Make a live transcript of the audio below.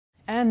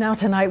And now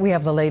tonight we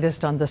have the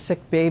latest on the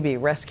sick baby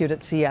rescued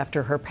at sea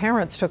after her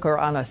parents took her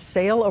on a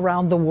sail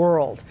around the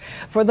world.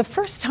 For the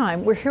first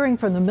time, we're hearing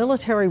from the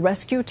military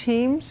rescue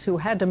teams who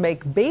had to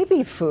make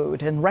baby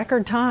food in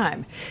record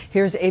time.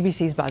 Here's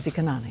ABC's Bazi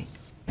Kanani.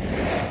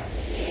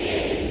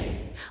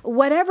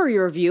 Whatever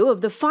your view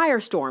of the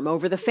firestorm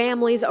over the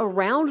family's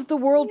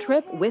around-the-world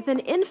trip with an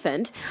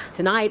infant,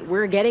 tonight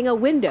we're getting a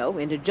window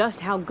into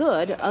just how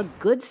good a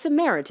Good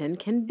Samaritan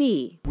can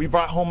be. We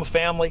brought home a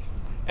family.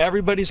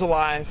 Everybody's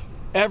alive.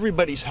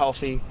 Everybody's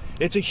healthy.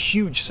 It's a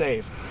huge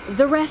save.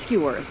 The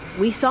rescuers,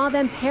 we saw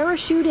them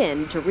parachute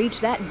in to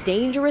reach that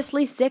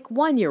dangerously sick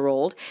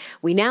 1-year-old.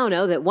 We now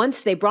know that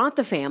once they brought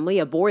the family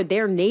aboard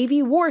their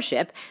Navy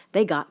warship,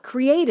 they got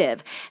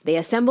creative. They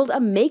assembled a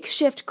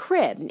makeshift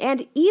crib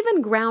and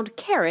even ground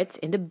carrots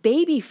into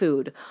baby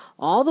food,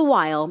 all the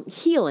while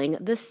healing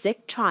the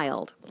sick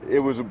child.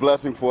 It was a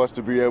blessing for us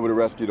to be able to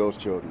rescue those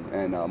children,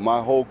 and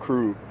my whole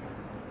crew,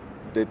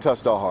 they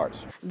touched our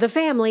hearts. The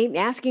family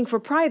asking for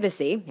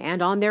privacy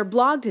and on their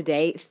blog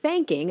today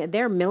thanking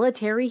their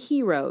military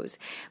heroes.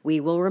 We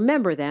will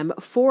remember them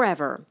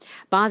forever.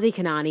 Bazi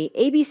Kanani,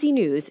 ABC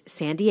News,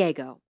 San Diego.